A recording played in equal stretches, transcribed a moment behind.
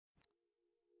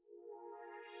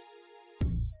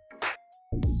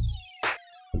Hi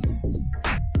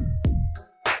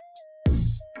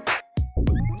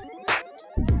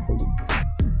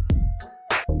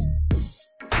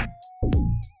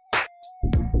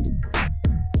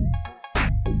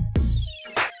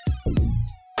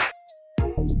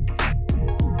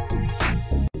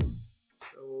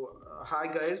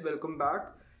guys, welcome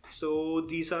back. So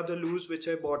these are the lures which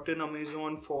I bought in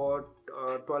Amazon for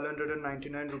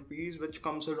 1299 rupees, which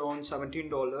comes around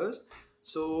 $17.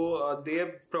 So they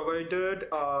have provided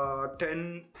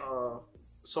 10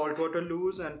 saltwater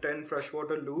lures and 10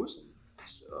 freshwater lures.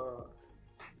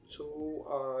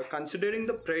 Considering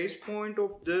the price point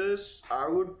of this, I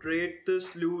would rate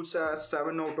this lures as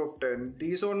 7 out of 10.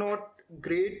 These are not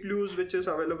great lures which is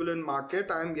available in market.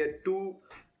 I am yet to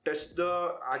test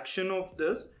the action of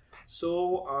this.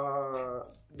 So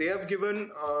they have given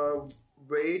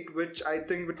weight which I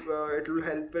think it will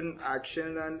help in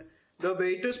action, and the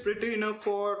weight is pretty enough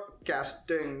for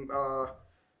casting.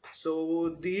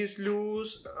 So these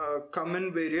lures come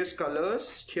in various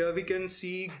colors. Here we can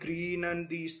see green and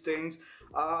these things.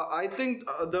 I think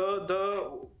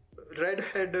the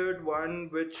red-headed one,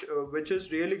 which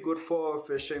is really good for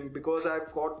fishing, because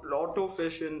I've got lot of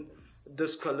fish in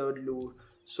this colored lure.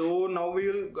 So now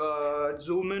we'll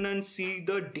zoom in and see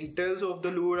the details of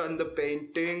the lure and the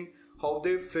painting, how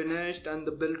they finished, and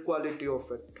the build quality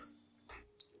of it.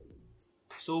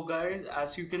 So guys,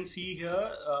 as you can see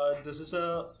here, this is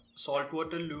a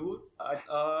saltwater lure.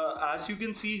 As you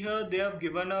can see here, they have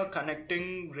given a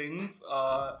connecting ring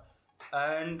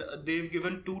and they've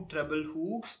given two treble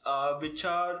hooks which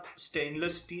are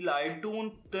stainless steel. I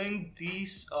don't think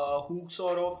these hooks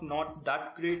are of not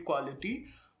that great quality,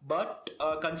 but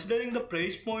considering the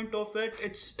price point of it,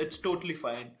 it's totally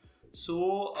fine.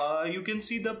 So you can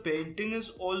see the painting is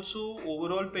also,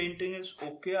 overall painting is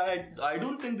okay. I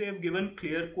don't think they have given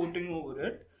clear coating over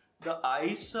it. The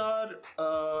eyes are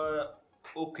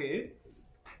okay.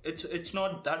 It's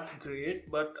not that great,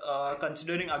 but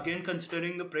considering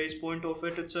the price point of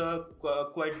it, it's a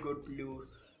quite good lure.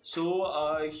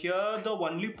 So here the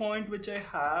only point which I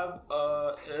have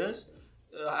is,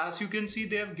 as you can see,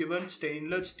 they have given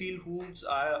stainless steel hooks.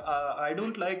 I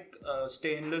don't like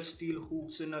stainless steel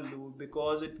hooks in a lure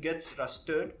because it gets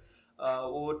rusted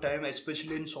over time,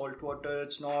 especially in salt water.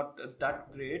 It's not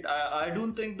that great. I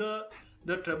don't think the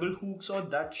treble hooks are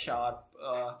that sharp.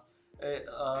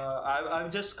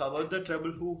 I've just covered the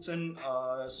treble hooks in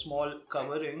small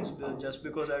coverings just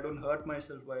because I don't hurt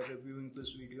myself while reviewing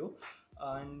this video.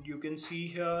 And you can see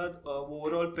here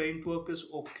overall paintwork is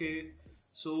okay.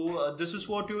 So this is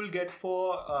what you will get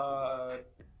for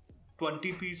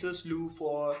 20 pieces lure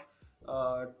for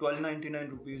 1299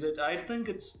 rupees. I think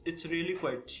it's really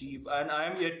quite cheap, and I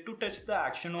am yet to test the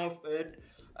action of it.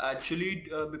 Actually,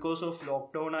 because of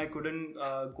lockdown, I couldn't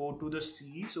go to the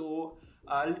sea, so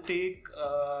I'll take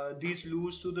these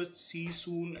lures to the sea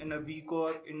soon, in a week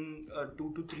or in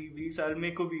 2 to 3 weeks. I'll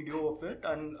make a video of it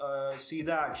and see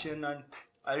the action, and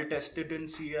I'll test it and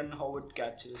see and how it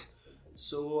catches.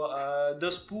 So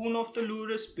the spoon of the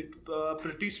lure is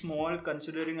pretty small,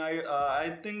 considering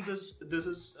I think this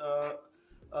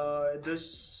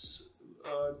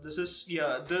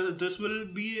will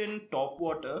be in top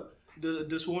water.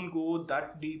 This won't go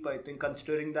that deep, I think,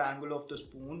 considering the angle of the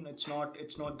spoon. It's not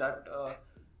that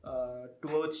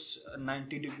towards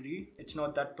 90 degree. It's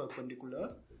not that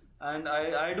perpendicular, and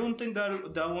I don't think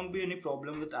that there won't be any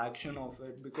problem with action of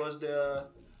it, because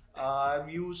I've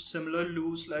used similar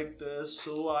lures like this,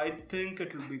 so I think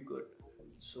it will be good.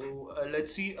 So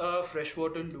let's see a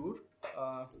freshwater lure.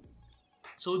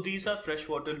 So these are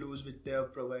freshwater lures which they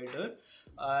have provided,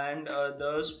 and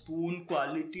the spoon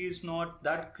quality is not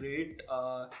that great.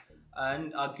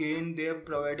 And again, they have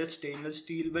provided stainless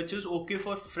steel, which is okay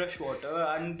for freshwater,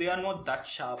 and they are not that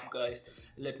sharp, guys,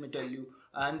 let me tell you.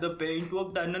 And the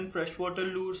paintwork done in freshwater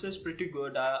lures is pretty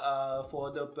good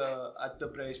for the at the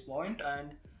price point.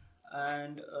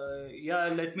 And yeah,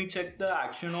 let me check the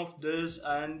action of this,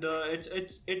 and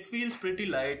it feels pretty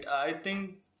light. I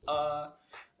think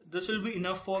this will be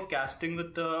enough for casting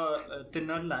with the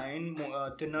thinner line,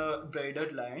 thinner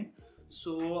braided line.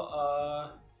 So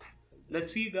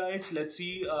let's see, guys, let's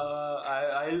see.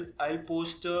 I'll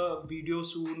post a video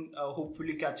soon,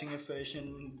 hopefully catching a fish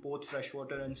in both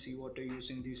freshwater and seawater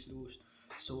using these lures.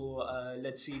 So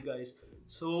let's see, guys.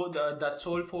 So that's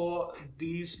all for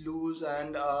these lures,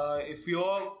 and if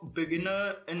you're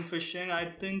beginner in fishing, I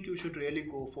think you should really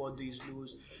go for these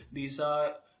lures. These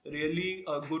are really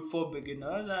good for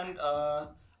beginners, and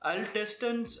I'll test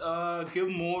and give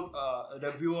more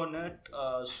review on it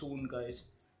soon, guys.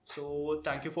 So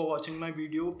thank you for watching my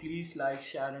video. Please like,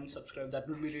 share and subscribe. That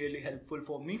would be really helpful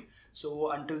for me.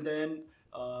 So until then,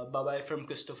 bye bye from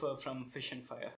Christopher from Fish and Fire.